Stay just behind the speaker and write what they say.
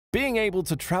Being able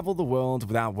to travel the world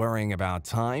without worrying about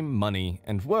time, money,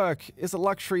 and work is a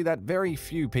luxury that very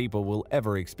few people will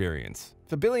ever experience.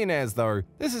 For billionaires, though,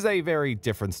 this is a very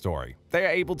different story. They are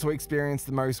able to experience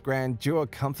the most grandeur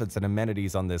comforts and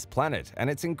amenities on this planet, and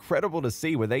it's incredible to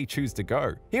see where they choose to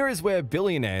go. Here is where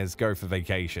billionaires go for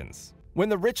vacations. When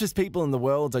the richest people in the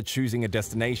world are choosing a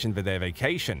destination for their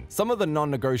vacation, some of the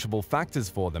non-negotiable factors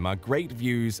for them are great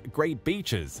views, great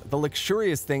beaches, the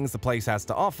luxurious things the place has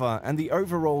to offer, and the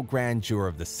overall grandeur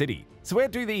of the city. So where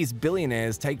do these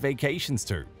billionaires take vacations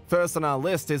to? First on our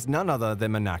list is none other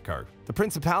than Monaco. The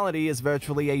principality is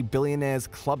virtually a billionaire's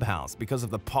clubhouse because of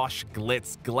the posh,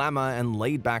 glitz, glamour, and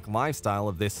laid-back lifestyle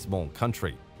of this small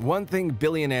country. One thing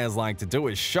billionaires like to do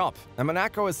is shop, and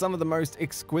Monaco has some of the most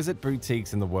exquisite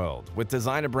boutiques in the world, with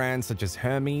designer brands such as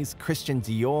Hermes, Christian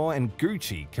Dior, and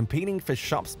Gucci competing for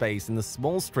shop space in the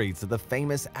small streets of the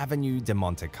famous Avenue de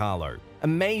Monte Carlo.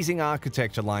 Amazing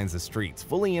architecture lines the streets,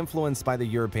 fully influenced by the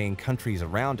European countries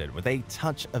around it with a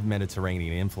touch of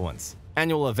Mediterranean influence.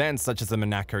 Annual events such as the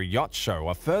Monaco Yacht Show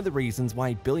are further reasons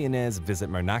why billionaires visit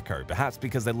Monaco, perhaps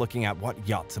because they're looking at what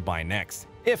yacht to buy next.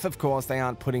 If, of course, they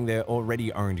aren't putting their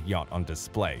already owned yacht on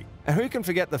display. And who can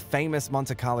forget the famous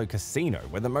Monte Carlo casino,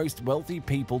 where the most wealthy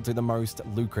people do the most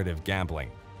lucrative gambling?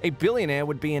 A billionaire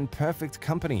would be in perfect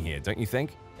company here, don't you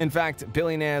think? In fact,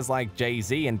 billionaires like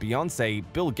Jay-Z and Beyoncé,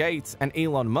 Bill Gates, and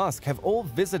Elon Musk have all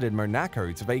visited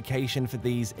Monaco to vacation for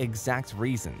these exact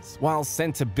reasons, while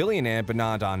center-billionaire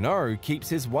Bernard Arnault keeps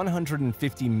his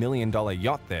 $150 million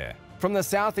yacht there. From the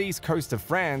southeast coast of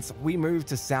France, we move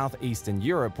to southeastern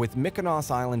Europe, with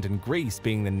Mykonos Island in Greece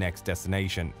being the next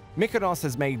destination. Mykonos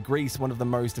has made Greece one of the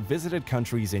most visited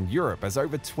countries in Europe, as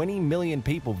over 20 million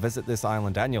people visit this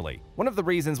island annually. One of the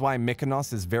reasons why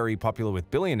Mykonos is very popular with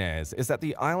billionaires is that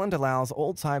the island allows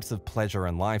all types of pleasure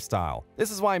and lifestyle.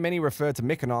 This is why many refer to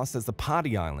Mykonos as the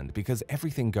party island, because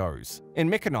everything goes. In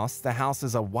Mykonos, the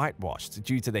houses are whitewashed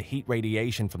due to the heat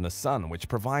radiation from the sun, which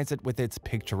provides it with its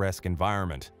picturesque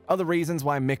environment. Other reasons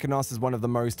why Mykonos is one of the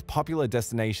most popular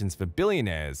destinations for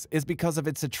billionaires is because of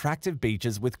its attractive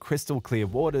beaches with crystal clear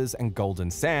waters and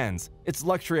golden sands, its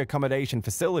luxury accommodation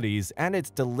facilities, and its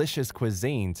delicious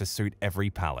cuisine to suit every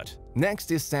palate.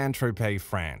 Next is Saint-Tropez,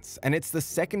 France, and it's the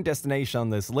second destination on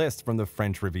this list from the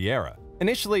French Riviera.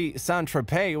 Initially,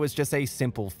 Saint-Tropez was just a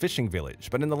simple fishing village,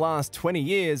 but in the last 20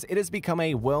 years, it has become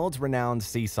a world-renowned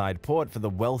seaside port for the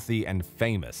wealthy and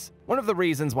famous. One of the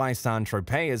reasons why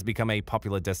Saint-Tropez has become a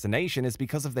popular destination is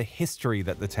because of the history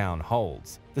that the town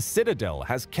holds. The Citadel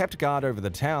has kept guard over the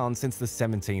town since the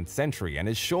 17th century and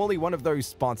is surely one of those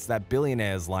spots that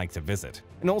billionaires like to visit.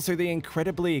 And also the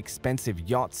incredibly expensive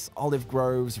yachts, olive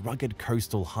groves, rugged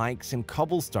coastal hikes, and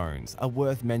cobblestones are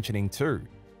worth mentioning too.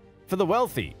 For the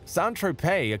wealthy,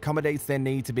 Saint-Tropez accommodates their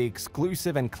need to be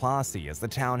exclusive and classy, as the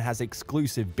town has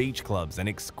exclusive beach clubs and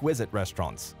exquisite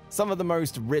restaurants. Some of the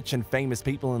most rich and famous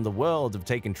people in the world have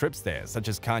taken trips there, such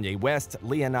as Kanye West,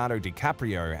 Leonardo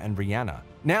DiCaprio, and Rihanna.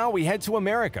 Now we head to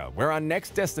America, where our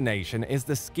next destination is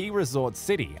the ski resort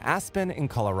city, Aspen in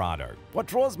Colorado. What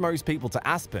draws most people to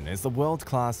Aspen is the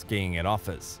world-class skiing it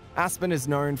offers. Aspen is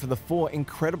known for the 4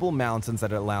 incredible mountains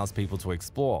that it allows people to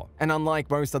explore. And unlike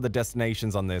most other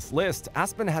destinations on this list,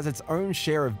 Aspen has its own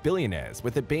share of billionaires,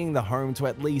 with it being the home to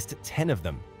at least 10 of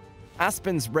them.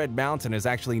 Aspen's Red Mountain is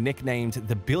actually nicknamed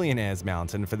the Billionaires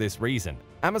Mountain for this reason.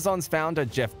 Amazon's founder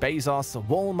Jeff Bezos,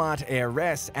 Walmart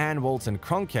heiress Anne Walton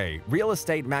Cronkite, real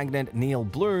estate magnate Neil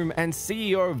Bloom, and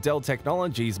CEO of Dell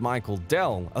Technologies Michael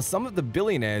Dell are some of the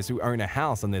billionaires who own a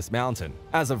house on this mountain.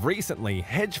 As of recently,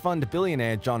 hedge fund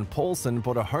billionaire John Paulson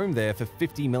bought a home there for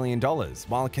 $50 million,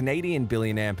 while Canadian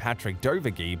billionaire Patrick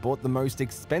Dovergy bought the most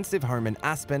expensive home in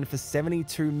Aspen for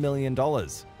 $72 million.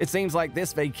 It seems like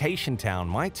this vacation town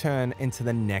might turn into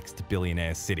the next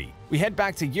billionaire city. We head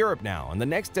back to Europe now, and the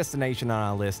next destination on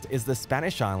our list is the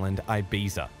Spanish island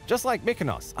Ibiza. Just like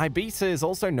Mykonos, Ibiza is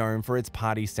also known for its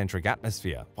party-centric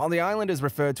atmosphere, while the island is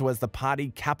referred to as the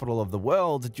party capital of the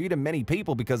world due to many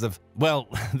people because of, well,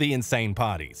 the insane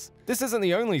parties. This isn't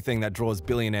the only thing that draws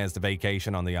billionaires to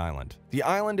vacation on the island. The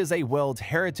island is a World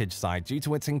Heritage Site due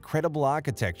to its incredible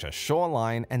architecture,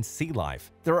 shoreline, and sea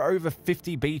life. There are over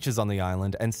 50 beaches on the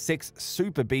island and 6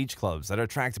 super beach clubs that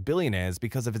attract billionaires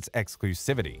because of its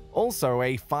exclusivity. Also,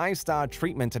 a 5-star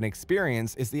treatment and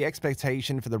experience is the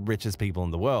expectation for the richest people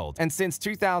in the world. And since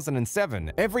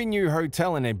 2007, every new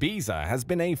hotel in Ibiza has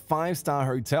been a 5-star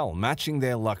hotel, matching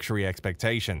their luxury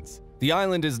expectations. The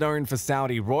island is known for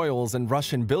Saudi royals and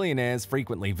Russian billionaires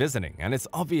frequently visiting, and it's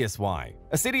obvious why.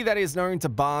 A city that is known to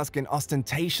bask in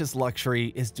ostentatious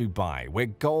luxury is Dubai, where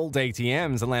gold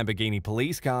ATMs and Lamborghini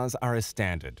police cars are a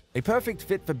standard. A perfect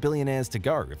fit for billionaires to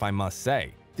go, if I must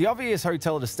say. The obvious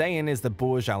hotel to stay in is the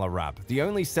Burj Al Arab, the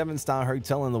only 7-star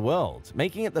hotel in the world,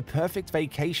 making it the perfect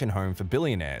vacation home for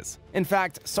billionaires. In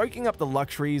fact, soaking up the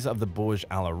luxuries of the Burj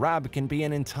Al Arab can be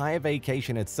an entire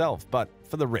vacation itself, but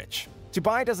for the rich.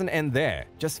 Dubai doesn't end there.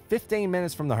 Just 15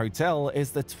 minutes from the hotel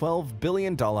is the $12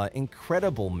 billion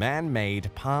incredible man-made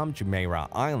Palm Jumeirah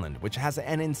Island, which has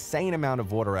an insane amount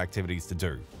of water activities to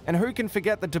do. And who can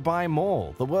forget the Dubai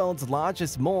Mall, the world's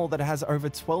largest mall that has over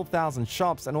 12,000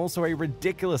 shops and also a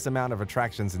ridiculous amount of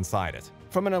attractions inside it.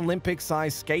 From an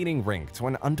Olympic-sized skating rink to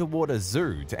an underwater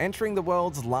zoo to entering the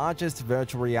world's largest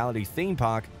virtual reality theme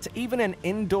park to even an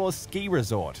indoor ski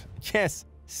resort. Yes,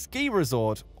 ski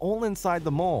resort all inside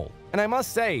the mall. And I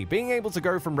must say, being able to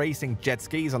go from racing jet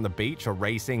skis on the beach or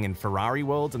racing in Ferrari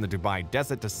worlds in the Dubai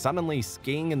desert to suddenly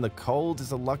skiing in the cold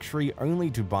is a luxury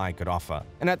only Dubai could offer.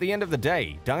 And at the end of the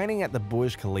day, dining at the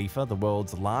Burj Khalifa, the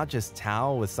world's largest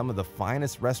tower with some of the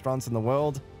finest restaurants in the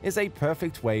world, is a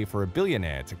perfect way for a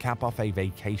billionaire to cap off a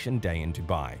vacation day in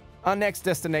Dubai. Our next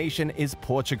destination is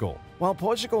Portugal. While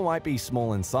Portugal might be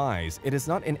small in size, it is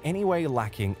not in any way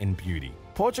lacking in beauty.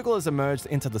 Portugal has emerged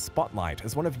into the spotlight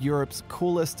as one of Europe's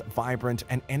coolest, vibrant,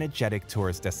 and energetic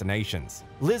tourist destinations.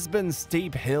 Lisbon's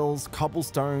steep hills,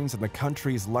 cobblestones, and the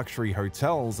country's luxury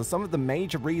hotels are some of the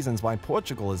major reasons why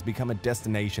Portugal has become a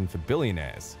destination for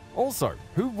billionaires. Also,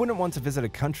 who wouldn't want to visit a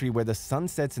country where the sun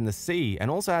sets in the sea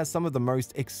and also has some of the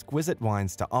most exquisite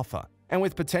wines to offer? And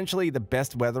with potentially the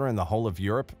best weather in the whole of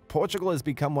Europe, Portugal has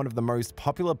become one of the most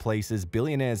popular places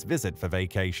billionaires visit for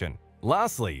vacation.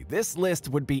 Lastly, this list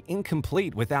would be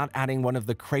incomplete without adding one of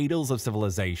the cradles of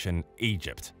civilization,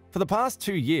 Egypt. For the past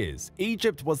 2 years,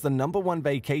 Egypt was the #1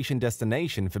 vacation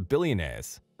destination for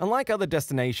billionaires. Unlike other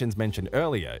destinations mentioned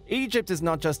earlier, Egypt is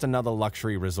not just another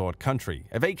luxury resort country.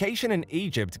 A vacation in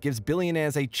Egypt gives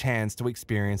billionaires a chance to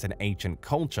experience an ancient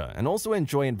culture and also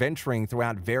enjoy adventuring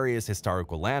throughout various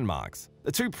historical landmarks.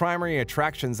 The 2 primary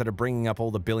attractions that are bringing up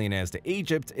all the billionaires to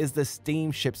Egypt is the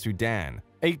steamship Sudan,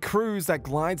 a cruise that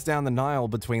glides down the Nile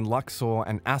between Luxor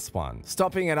and Aswan,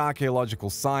 stopping at archaeological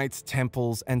sites,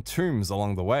 temples, and tombs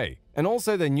along the way. And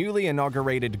also the newly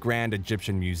inaugurated Grand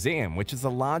Egyptian Museum, which is the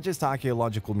largest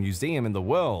archaeological museum in the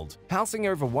world, housing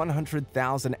over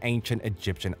 100,000 ancient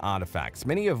Egyptian artifacts,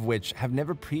 many of which have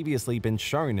never previously been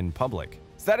shown in public.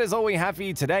 So that is all we have for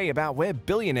you today about where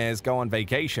billionaires go on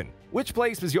vacation. Which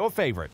place was your favorite?